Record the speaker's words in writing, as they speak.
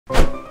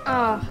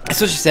Oh,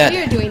 That's what she said.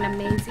 you're doing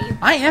amazing.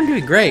 I am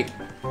doing great.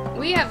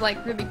 We have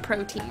like really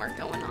pro teamwork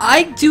going on.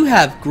 I do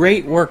have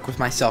great work with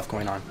myself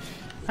going on.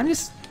 I'm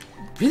just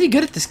really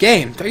good at this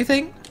game, don't you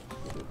think?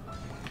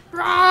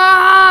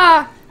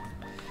 Rah!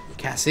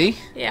 Cassie,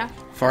 Yeah.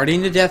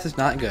 farting to death is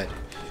not good.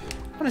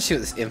 I want to see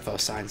what this info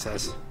sign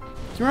says. Do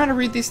you know how to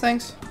read these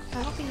things?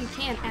 I don't think you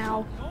can.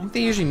 Ow. I think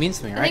they usually mean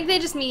something, I right? think they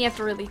just mean you have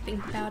to really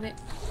think about it.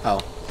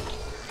 Oh.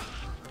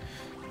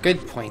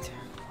 Good point.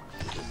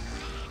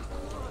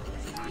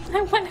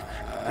 I want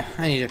to.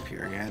 I need to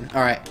appear again.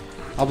 Alright.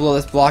 I'll blow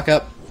this block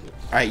up.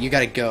 Alright, you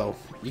gotta go.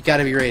 You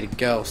gotta be ready to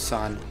go,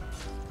 son.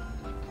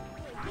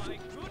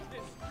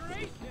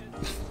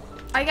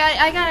 I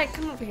gotta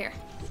come over here.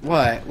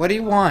 What? What do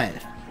you want?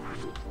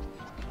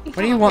 What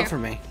do you want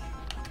from me?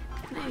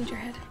 I need your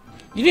head.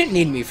 You didn't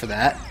need me for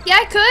that. Yeah,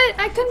 I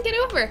could. I couldn't get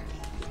over.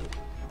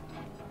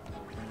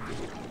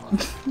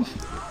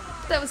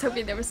 I was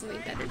hoping there was something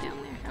better down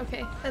there.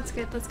 Okay, that's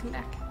good. Let's come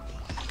back.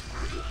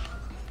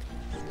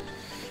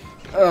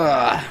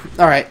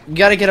 Alright, you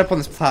gotta get up on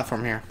this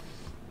platform here.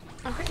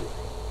 Okay.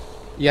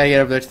 You gotta get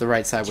over there to the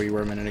right side where you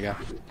were a minute ago.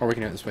 Or we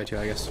can do it this way too,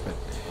 I guess. But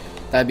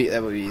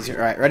that would be easier.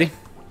 Alright, ready?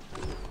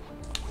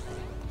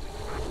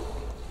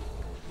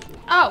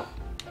 Oh.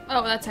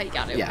 Oh, that's how you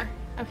got over. Yeah.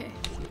 Okay.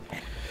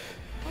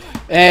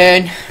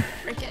 And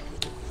Break it.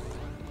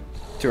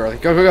 too early.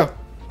 Go, go, go.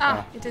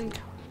 Oh, it didn't go.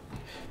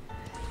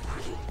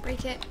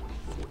 Break it.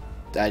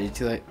 I did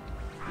too late.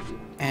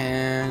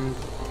 And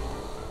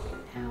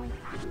Ow.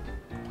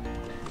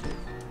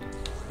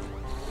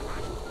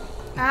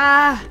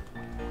 Ah.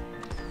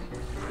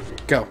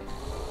 go.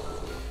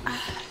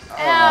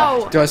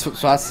 Ow. Do I swap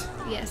spots?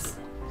 Yes.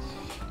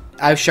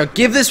 I shall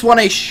give this one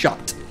a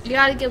shot. You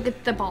gotta go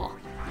get the ball.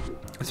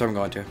 That's what I'm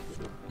going to.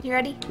 You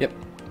ready? Yep.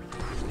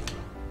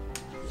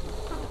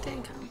 Oh, it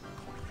didn't come.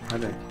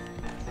 Okay.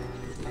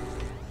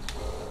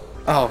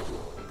 Oh.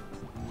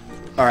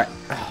 Alright.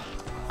 Oh.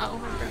 Oh,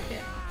 I broke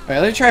it.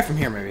 Alright, let me try from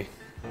here maybe.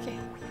 Okay.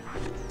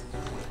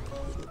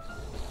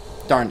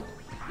 Darn.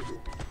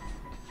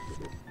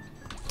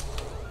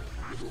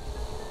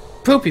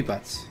 Poopy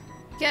butts.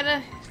 You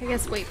gotta, I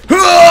guess, wait.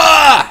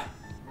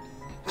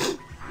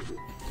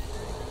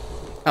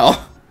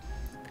 Oh.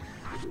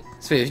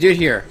 So if you do it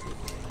here.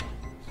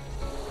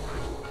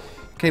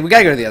 Okay, we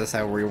gotta go to the other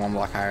side where you're one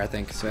block higher, I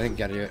think. So I think you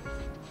gotta do it.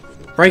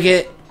 Break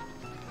it.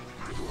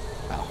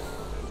 Oh.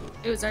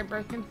 It was already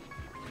broken.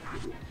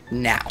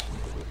 Now.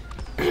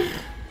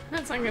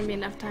 That's not gonna be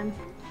enough time.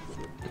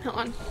 Hold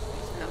on.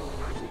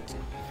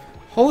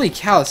 Holy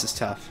cow, this is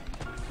tough.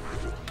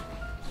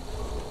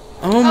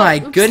 Oh my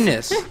oops.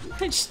 goodness.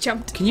 I just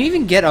jumped. Can you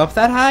even get up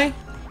that high?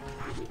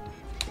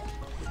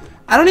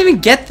 I don't even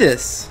get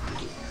this.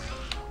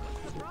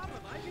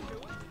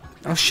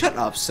 Oh, shut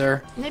up,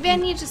 sir. Maybe I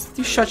need to just.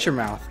 You shut your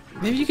mouth.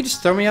 Maybe you could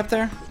just throw me up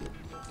there?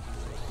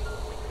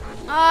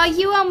 Oh,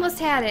 you almost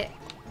had it.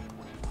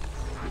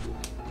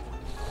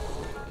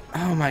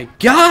 Oh my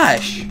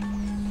gosh!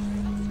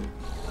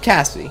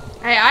 Cassie.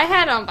 I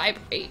had it on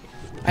vibrate.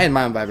 I had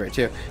my own vibrate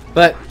too.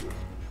 But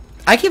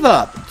I give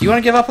up. Do you want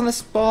to give up on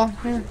this ball?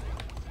 Here.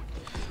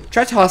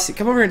 Try tossing.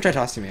 Come over here and try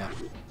tossing me up.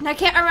 And I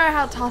can't remember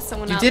how to toss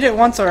someone You up. did it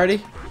once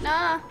already.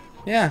 Nah.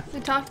 Yeah. We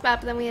talked about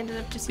it, but then we ended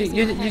up just You, using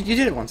you, my you, head. you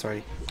did it once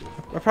already.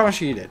 I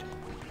promise you did.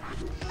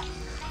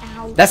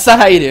 Ow. That's not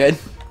how you do it.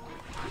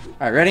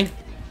 Alright, ready?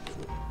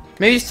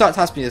 Maybe just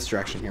toss me this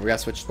direction here. We gotta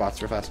switch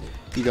spots real fast.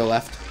 You go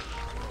left.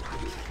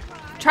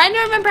 Trying to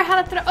remember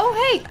how to throw. Oh,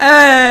 hey!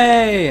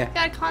 Hey!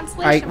 Got a consolation.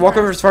 Alright, walk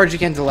over prize. as far as you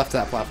can to the left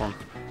of that platform.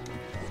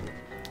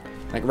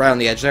 Like right on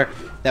the edge there.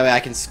 That way I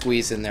can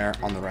squeeze in there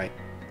on the right.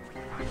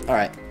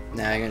 Alright,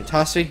 now you're gonna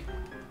toss me.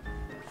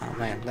 Oh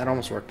man, that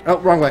almost worked. Oh,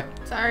 wrong way.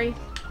 Sorry.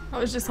 I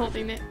was just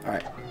holding it.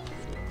 Alright.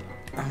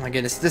 Oh my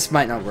goodness, this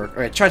might not work.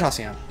 Alright, try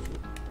tossing out.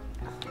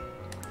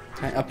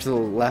 Okay, up to the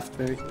left,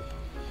 maybe.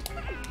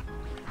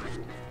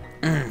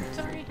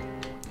 Sorry.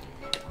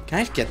 Can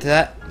I get to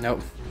that?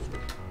 Nope.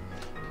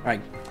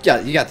 Alright,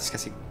 yeah, you got this,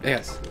 Cassie.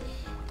 Yes.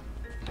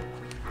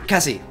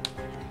 Cassie,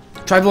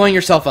 try blowing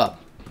yourself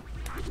up.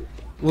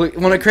 Want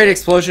to create an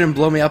explosion and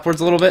blow me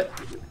upwards a little bit?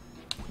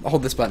 I'll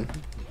hold this button.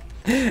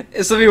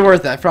 This will be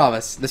worth it, I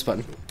promise. This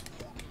button.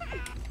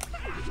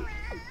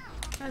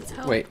 That's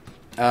help. Wait,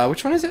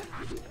 which one is it?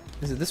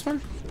 Is it this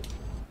one?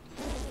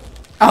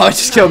 Oh, it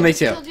just killed me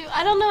too.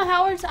 I don't know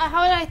how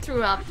I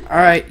threw up.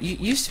 Alright, you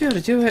used to be able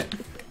to do it.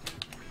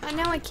 I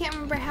know, I can't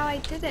remember how I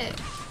did it.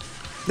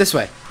 This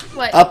way.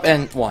 What? Up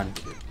and one.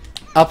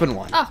 Up and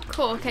one. Oh,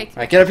 cool. Okay.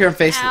 Alright, get up here and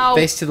face Ow.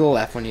 to the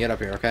left when you get up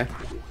here, okay?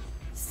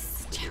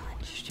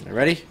 Challenge.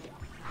 Ready?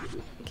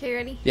 Okay,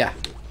 ready? Yeah.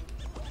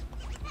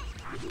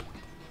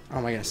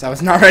 Oh my goodness, I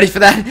was not ready for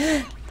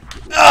that.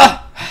 Ugh!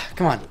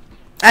 Come on.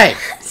 Hey,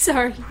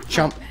 Sorry.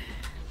 chump.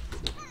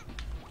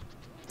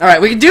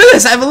 Alright, we can do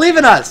this! I believe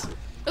in us!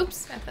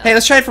 Oops. I fell. Hey,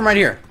 let's try it from right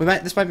here.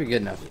 This might be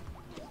good enough.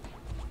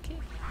 Okay.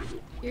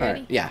 You Alright,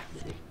 ready? yeah.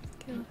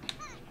 Okay.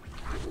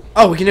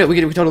 Oh, we can do it. We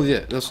can totally do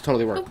it. This will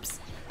totally work. Oops.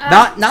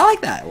 Not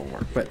like that. It won't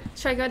work, but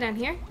Should I go down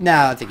here?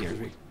 no, I think yours.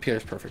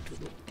 Peter's perfect.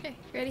 Okay.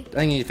 Ready? I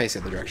think you need to face the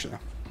other direction though.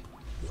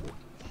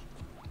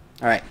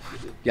 Alright.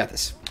 You got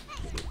this.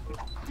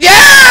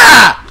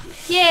 Yeah!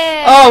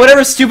 Yeah! Oh,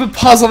 whatever stupid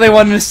puzzle they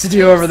wanted us to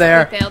do over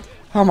there. We failed.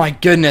 Oh my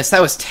goodness,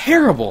 that was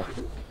terrible.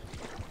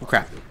 Oh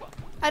crap.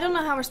 I don't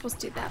know how we're supposed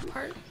to do that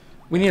part.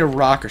 We need a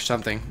rock or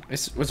something.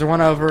 Was there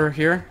one over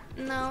here?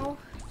 No.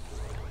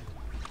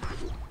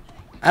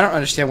 I don't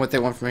understand what they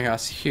want from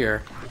us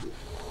here.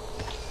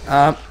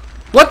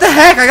 What the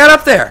heck? I got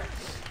up there!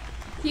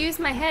 Use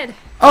my head.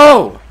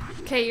 Oh!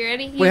 Okay, you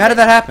ready? Wait, how did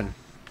that happen?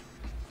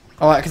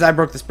 Oh, because I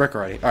broke this brick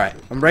already. Alright,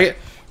 I'm ready.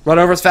 Run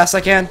over as fast as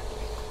I can.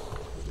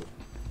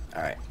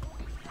 Alright.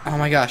 Oh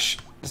my gosh.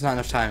 There's not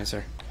enough time, is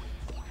there?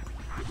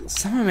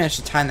 Someone managed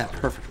to time that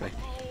perfectly.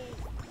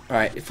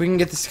 Alright, if we can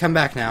get this to come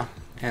back now.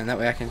 And that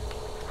way I can...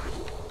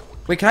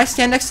 Wait, can I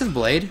stand next to the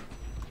blade?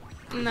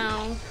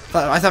 No.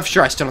 I thought for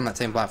sure I stood on that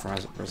same platform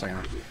for a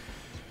second.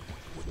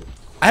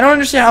 I don't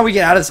understand how we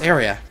get out of this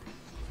area.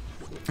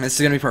 This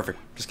is gonna be perfect.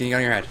 Just getting it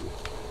on your head.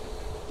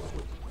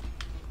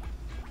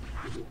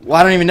 Well,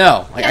 I don't even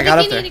know. Like, I got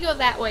up there. You need to go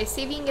that way.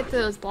 See if you can get to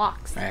those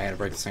blocks. Alright, I gotta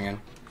break this thing in.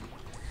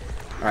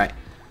 Alright.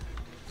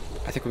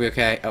 I think we'll be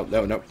okay. Oh,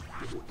 no, nope.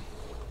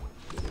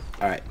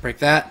 Alright, break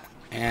that.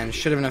 And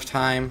should have enough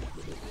time.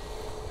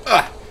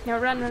 Ugh! No,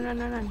 run.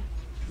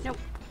 Nope.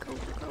 Go.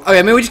 Oh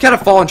yeah, maybe we just gotta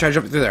fall and try to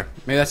jump through there.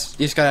 Maybe that's,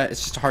 you just gotta,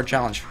 it's just a hard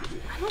challenge.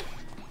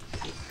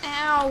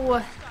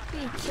 Ow.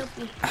 You killed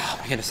me. Oh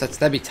my goodness,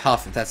 that'd be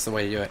tough if that's the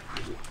way to do it.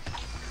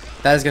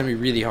 That is gonna be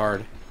really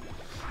hard.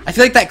 I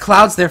feel like that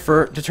cloud's there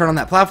to turn on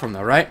that platform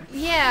though, right?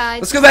 Yeah.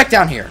 Let's go back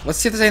down here. Let's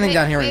see if there's anything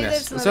down here we maybe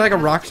missed. there's Is there like a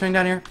another rock coming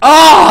down here?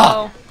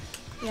 Oh!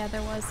 Yeah,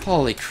 there was.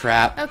 Holy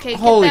crap. Okay,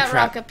 Holy get that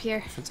crap. rock up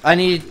here. I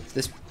need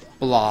this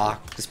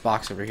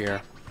box over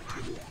here.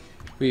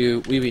 Will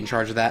you be in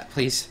charge of that,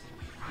 please?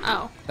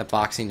 Oh. That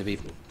box seemed to be...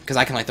 Because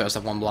I can like throw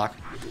stuff one block.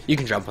 You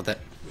can jump with it.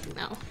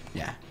 No.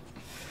 Yeah.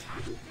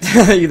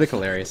 You look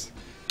hilarious.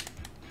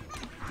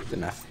 Good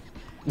enough.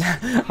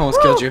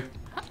 Almost killed you.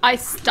 I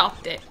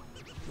stopped it.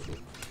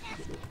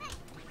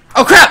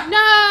 Oh crap! No!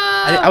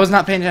 I was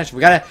not paying attention.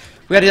 We gotta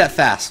do that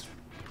fast.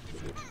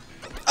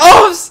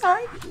 Oh, I'm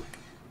sorry.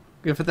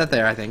 We're gonna put that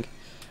there, I think.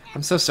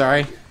 I'm so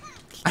sorry.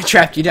 I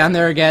trapped you down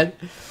there again.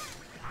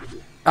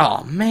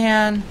 Oh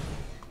man.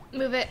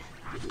 Move it.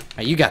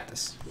 Alright, you got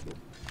this.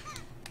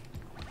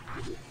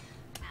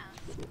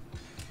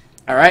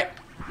 Alright.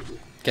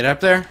 Get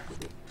up there.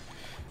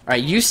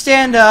 Alright, you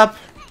stand up.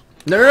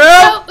 No!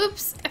 Oh,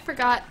 oops. I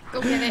forgot.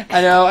 Go get it.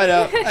 I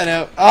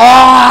know.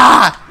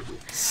 Ah!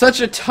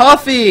 Such a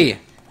toughie!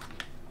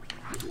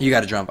 You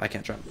gotta jump. I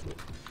can't jump.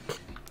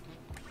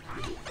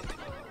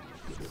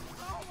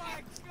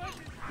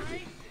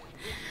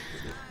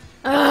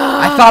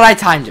 I thought I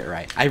timed it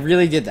right. I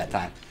really did that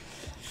time.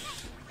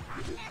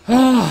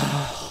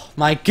 Oh,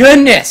 my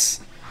goodness!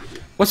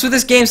 What's with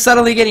this game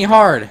suddenly getting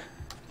hard?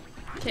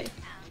 Okay.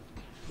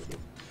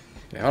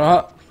 Okay, hold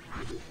on.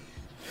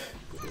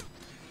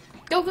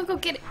 Go,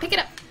 get it. Pick it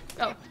up.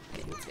 Oh,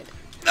 okay, that's good.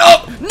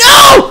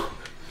 No!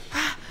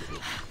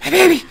 Hey,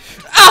 baby!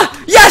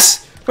 Ah!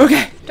 Yes!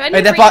 Okay. Do I need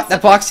Wait, to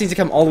that box needs to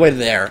come all the way to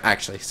there,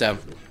 actually, so...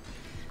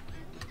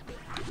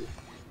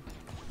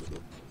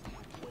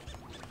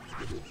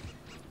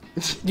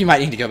 You might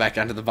need to go back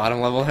down to the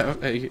bottom level.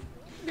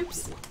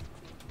 Oops.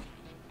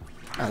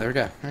 Oh, there we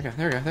go.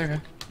 There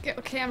we go.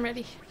 Okay, I'm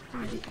ready.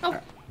 Oh,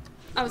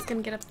 I was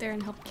gonna get up there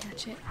and help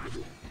catch it.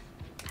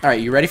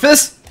 Alright, you ready for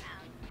this?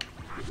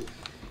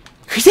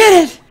 We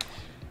did it!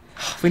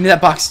 We need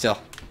that box still.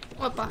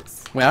 What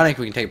box? Wait, I don't think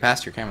we can take it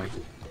past here, can we?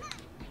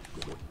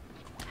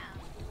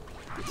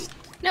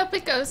 Nope,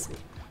 it goes.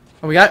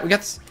 Oh, we got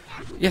this.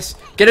 Yes,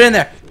 get it in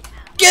there.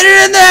 Get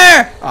it in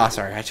there! Oh,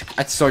 sorry, I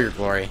stole your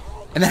glory.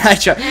 And then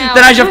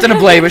I jumped in a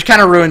blade, which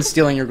kind of ruined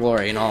stealing your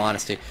glory, in all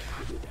honesty.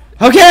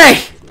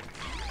 Okay!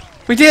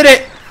 We did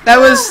it! That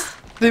was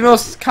the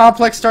most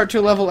complex start to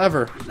a level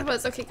ever. It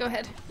was. Okay, go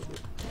ahead.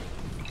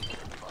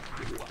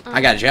 I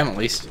got a gem, at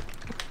least.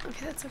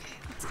 Okay, that's okay.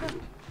 Let's go.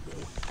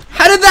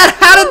 How did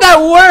that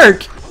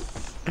work?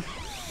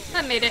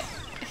 I made it.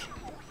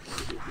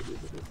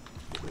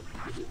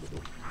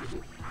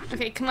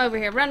 Okay, come over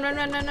here. Run.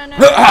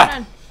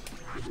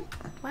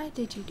 Why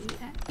did you do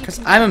that? Because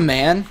I'm a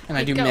man, and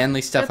I do go.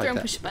 manly stuff Go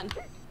like through that. and push a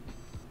button.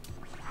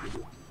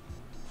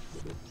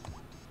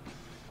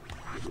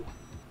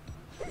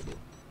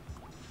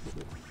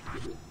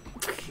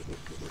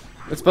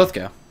 Let's both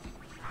go.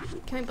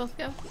 Can we both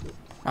go?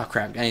 Oh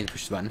crap, I need to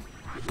push the button.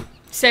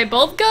 Say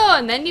both go,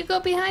 and then you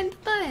go behind the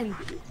button.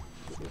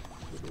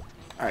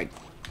 Alright.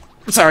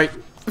 I'm sorry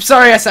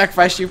I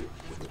sacrificed you.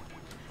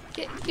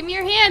 Give me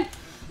your hand.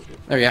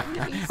 There we go.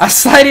 I'm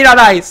sliding on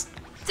ice.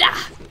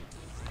 Ah.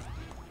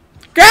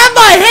 Grab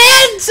my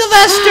hand,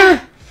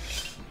 Sylvester!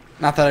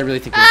 Not that I really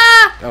think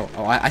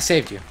I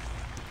saved you.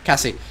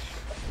 Cassie,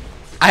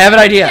 I have an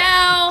idea. No.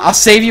 I'll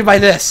save you by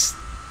this.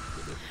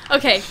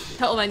 Okay,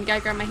 hold on. You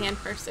gotta grab my hand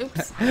first.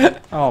 Oops.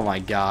 Oh my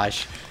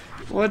gosh.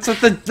 What's with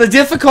the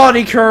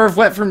difficulty curve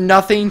went from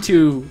nothing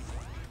to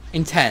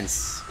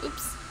intense.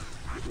 Oops.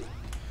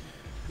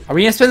 Are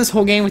we gonna spend this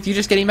whole game with you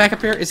just getting back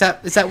up here? Is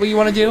that what you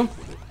want to do?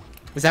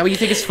 Is that what you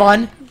think is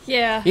fun?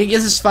 Yeah. You think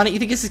this is funny? You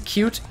think this is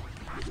cute?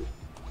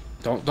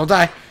 Don't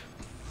die.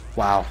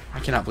 Wow, I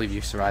cannot believe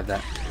you survived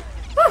that.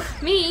 Whew,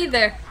 me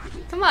either.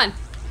 Come on,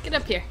 get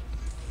up here.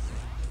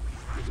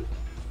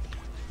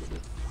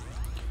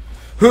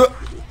 Huh.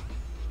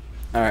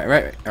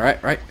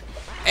 Alright.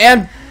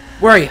 And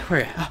where are you?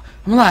 Oh,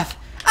 I'm alive.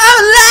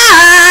 I'm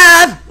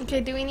alive!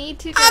 Okay, do we need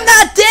to go? I'm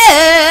not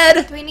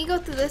dead! Do we need to go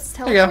through this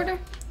There you go. teleporter?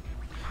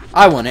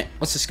 I want it.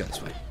 Let's just go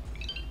this way.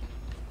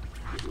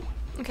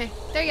 Okay,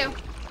 there you go.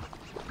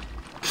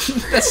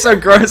 That's so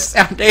gross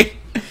sounding.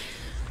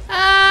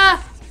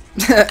 Ah!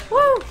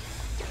 Woo!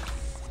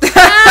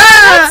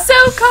 Ah, that's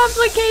so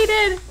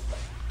complicated!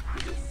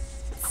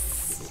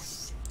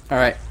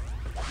 Alright.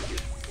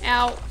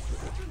 Ow.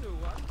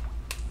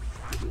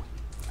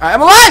 Alright,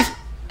 I'm alive!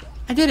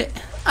 I did it.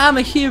 I'm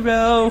a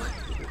hero.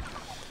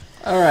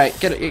 Alright,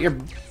 get your...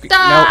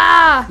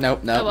 Ah!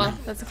 Nope. Oh well,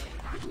 that's okay.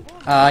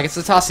 I guess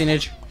the tossing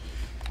age.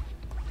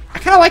 I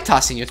kind of like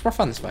tossing you. It's more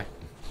fun this way.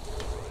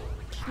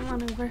 Come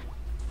on over.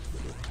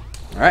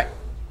 Alright.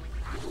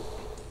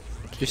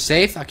 You're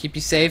safe. I'll keep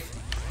you safe.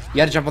 You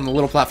gotta jump on the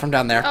little platform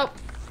down there. Oh,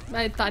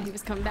 I thought he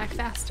was coming back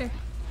faster.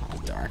 Oh,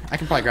 darn. I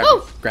can probably grab,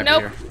 grab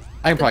nope. you here.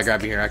 I can probably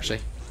grab you here, actually.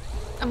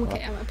 I'm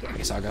okay, I'm up here. I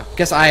guess I'll go.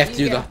 Guess I have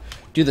to You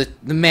do the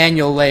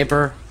manual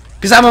labor.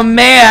 Because I'm a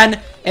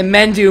man, and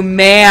men do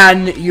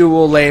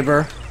manual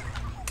labor.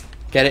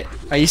 Get it?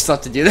 Oh, you still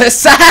have to do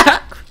this. Crap.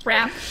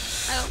 I don't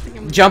think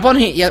I'm... Jump on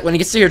him. Yeah, when he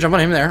gets to here, jump on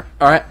him there.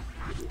 Alright.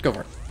 Go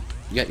for it.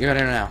 You got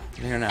it now.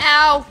 You're here now.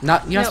 Ow! You're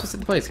not Nope. supposed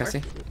to place,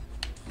 Cassie.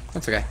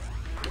 That's okay.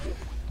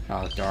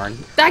 Oh, darn.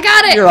 I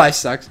got it! Your life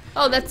sucks.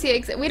 Oh, that's the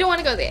exit. We don't want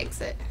to go to the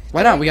exit.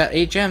 Why not? We got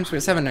 8 gems. We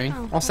got 7, I mean.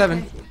 Oh, All 7.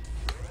 okay.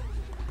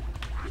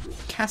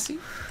 Cassie?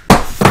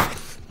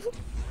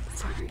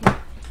 Sorry.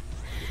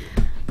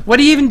 What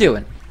are you even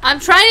doing? I'm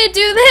trying to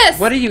do this!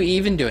 What are you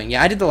even doing?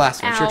 Yeah, I did the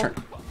last one. It's your Ow. turn.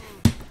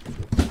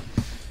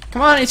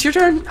 Come on, it's your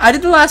turn. I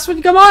did the last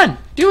one. Come on.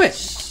 Do it.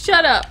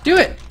 Shut up. Do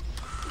it.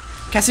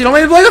 Cassie, don't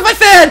make me blow up my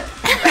fan!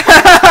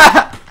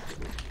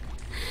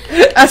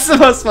 That's the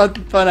most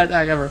fun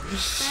attack ever.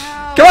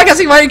 Ow. Come on,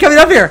 Cassie, why are you coming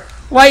up here?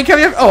 Why are you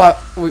coming up?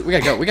 Oh, we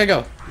gotta go. We gotta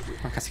go.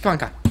 Come on, Cassie, come on.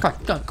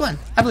 Go on.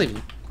 I believe in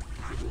you.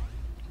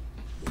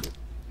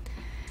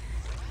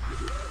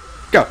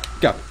 Go.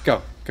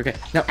 Okay.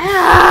 No.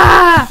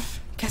 Ah!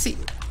 Cassie,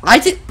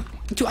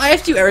 do I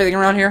have to do everything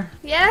around here?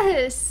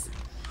 Yes.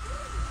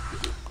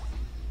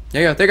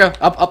 There you go.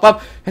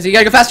 Up. Cassie, you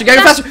gotta go faster.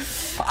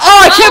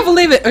 Oh, I can't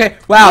believe it. Okay.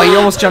 Wow, you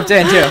almost jumped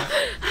in too.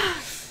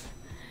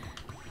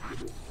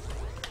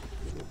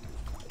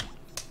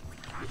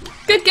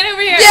 Good, get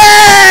over here.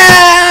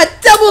 Yeah!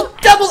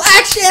 Double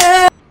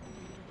action!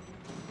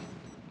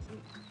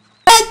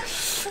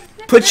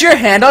 Put your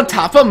hand on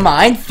top of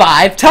mine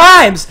 5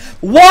 times.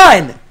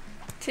 1,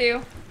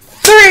 2.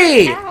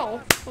 3,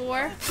 Ow.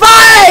 4.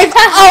 5!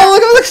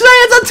 Oh, look at the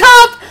hands on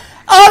top!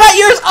 Oh, not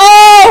yours!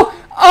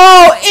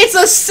 Oh, it's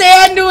a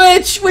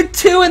sandwich with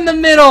 2 in the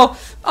middle.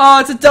 Oh,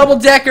 it's a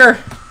double-decker.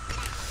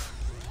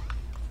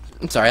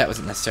 I'm sorry, that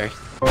wasn't necessary.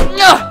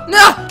 No!